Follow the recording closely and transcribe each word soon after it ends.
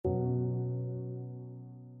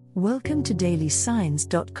Welcome to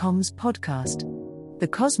DailySigns.com's podcast. The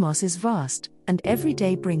cosmos is vast, and every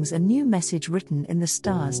day brings a new message written in the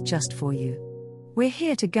stars just for you. We're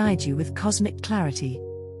here to guide you with cosmic clarity.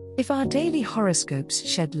 If our daily horoscopes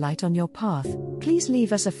shed light on your path, please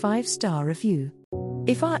leave us a 5-star review.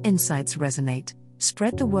 If our insights resonate,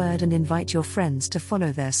 spread the word and invite your friends to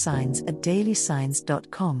follow their signs at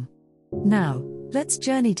DailySigns.com. Now, let's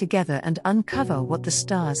journey together and uncover what the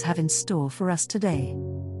stars have in store for us today.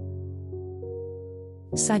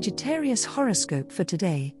 Sagittarius horoscope for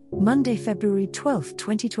today, Monday, February 12,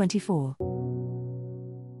 2024.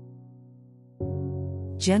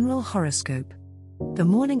 General horoscope. The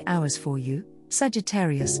morning hours for you,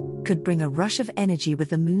 Sagittarius, could bring a rush of energy with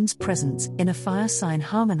the moon's presence in a fire sign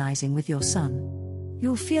harmonizing with your sun.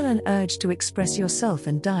 You'll feel an urge to express yourself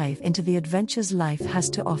and dive into the adventures life has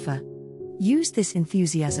to offer. Use this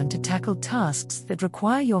enthusiasm to tackle tasks that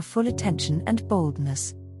require your full attention and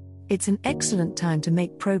boldness. It's an excellent time to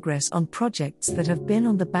make progress on projects that have been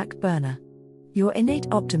on the back burner. Your innate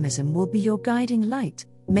optimism will be your guiding light,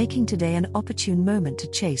 making today an opportune moment to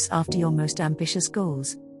chase after your most ambitious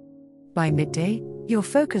goals. By midday, your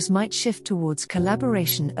focus might shift towards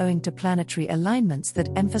collaboration owing to planetary alignments that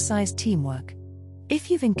emphasize teamwork. If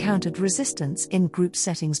you've encountered resistance in group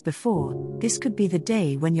settings before, this could be the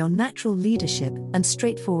day when your natural leadership and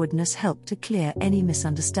straightforwardness help to clear any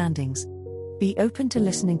misunderstandings. Be open to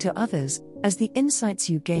listening to others, as the insights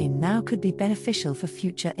you gain now could be beneficial for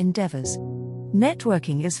future endeavors.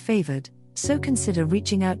 Networking is favored, so consider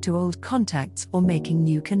reaching out to old contacts or making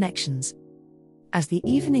new connections. As the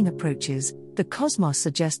evening approaches, the cosmos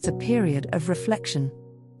suggests a period of reflection.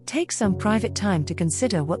 Take some private time to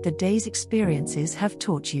consider what the day's experiences have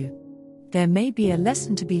taught you. There may be a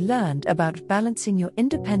lesson to be learned about balancing your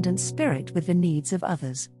independent spirit with the needs of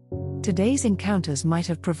others. Today's encounters might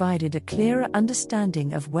have provided a clearer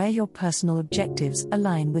understanding of where your personal objectives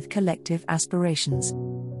align with collective aspirations.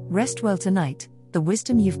 Rest well tonight. The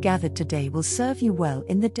wisdom you've gathered today will serve you well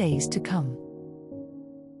in the days to come.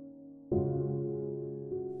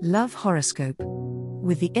 Love horoscope.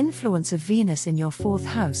 With the influence of Venus in your 4th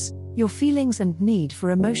house, your feelings and need for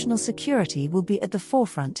emotional security will be at the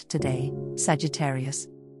forefront today, Sagittarius.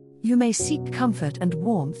 You may seek comfort and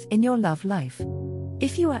warmth in your love life.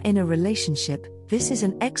 If you are in a relationship, this is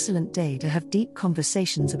an excellent day to have deep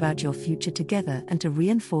conversations about your future together and to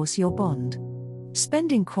reinforce your bond.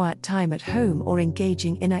 Spending quiet time at home or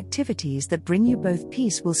engaging in activities that bring you both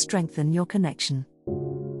peace will strengthen your connection.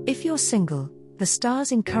 If you're single, the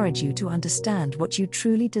stars encourage you to understand what you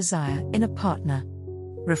truly desire in a partner.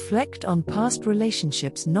 Reflect on past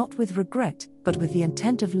relationships not with regret, but with the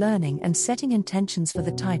intent of learning and setting intentions for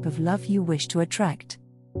the type of love you wish to attract.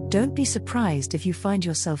 Don't be surprised if you find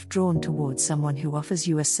yourself drawn towards someone who offers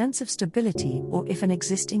you a sense of stability or if an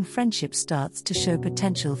existing friendship starts to show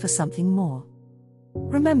potential for something more.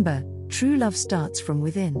 Remember, true love starts from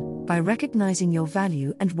within, by recognizing your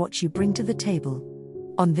value and what you bring to the table.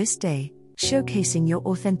 On this day, showcasing your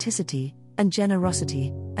authenticity and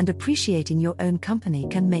generosity and appreciating your own company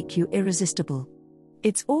can make you irresistible.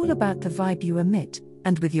 It's all about the vibe you emit,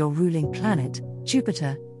 and with your ruling planet,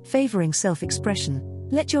 Jupiter, favoring self-expression,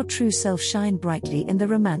 let your true self shine brightly in the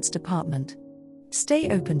romance department. Stay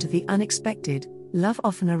open to the unexpected. Love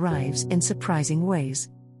often arrives in surprising ways.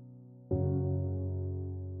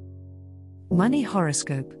 Money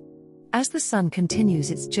horoscope. As the sun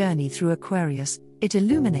continues its journey through Aquarius, it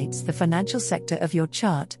illuminates the financial sector of your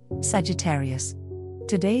chart, Sagittarius.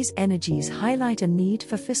 Today's energies highlight a need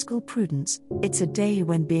for fiscal prudence. It's a day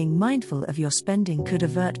when being mindful of your spending could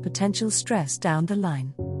avert potential stress down the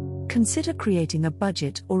line. Consider creating a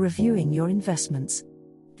budget or reviewing your investments.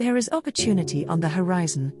 There is opportunity on the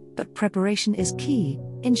horizon, but preparation is key.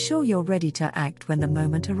 Ensure you're ready to act when the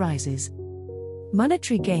moment arises.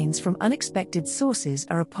 Monetary gains from unexpected sources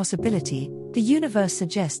are a possibility. The universe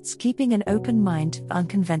suggests keeping an open mind to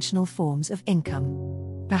unconventional forms of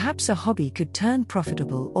income. Perhaps a hobby could turn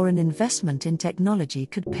profitable or an investment in technology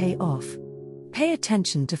could pay off. Pay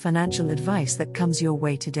attention to financial advice that comes your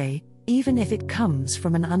way today, even if it comes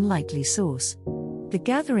from an unlikely source. The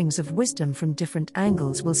gatherings of wisdom from different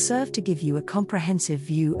angles will serve to give you a comprehensive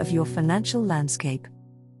view of your financial landscape.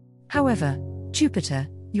 However, Jupiter,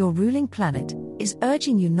 your ruling planet, is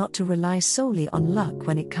urging you not to rely solely on luck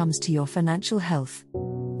when it comes to your financial health.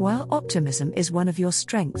 While optimism is one of your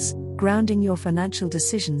strengths, grounding your financial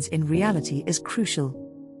decisions in reality is crucial.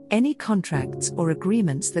 Any contracts or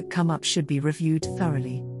agreements that come up should be reviewed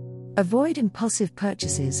thoroughly. Avoid impulsive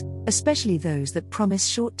purchases, especially those that promise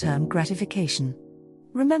short-term gratification.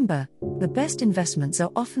 Remember, the best investments are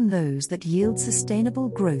often those that yield sustainable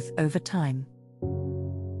growth over time.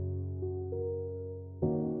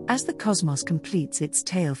 As the cosmos completes its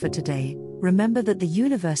tale for today, remember that the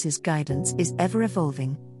universe's guidance is ever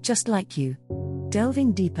evolving, just like you.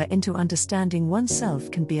 Delving deeper into understanding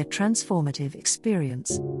oneself can be a transformative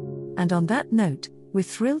experience. And on that note, we're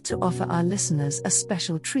thrilled to offer our listeners a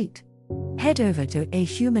special treat. Head over to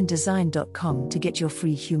ahumandesign.com to get your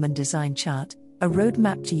free human design chart, a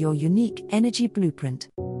roadmap to your unique energy blueprint.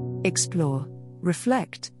 Explore,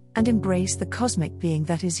 reflect, and embrace the cosmic being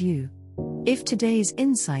that is you. If today's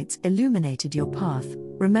insights illuminated your path,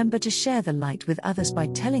 remember to share the light with others by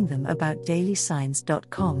telling them about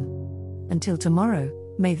dailysigns.com. Until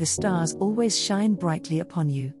tomorrow, may the stars always shine brightly upon you.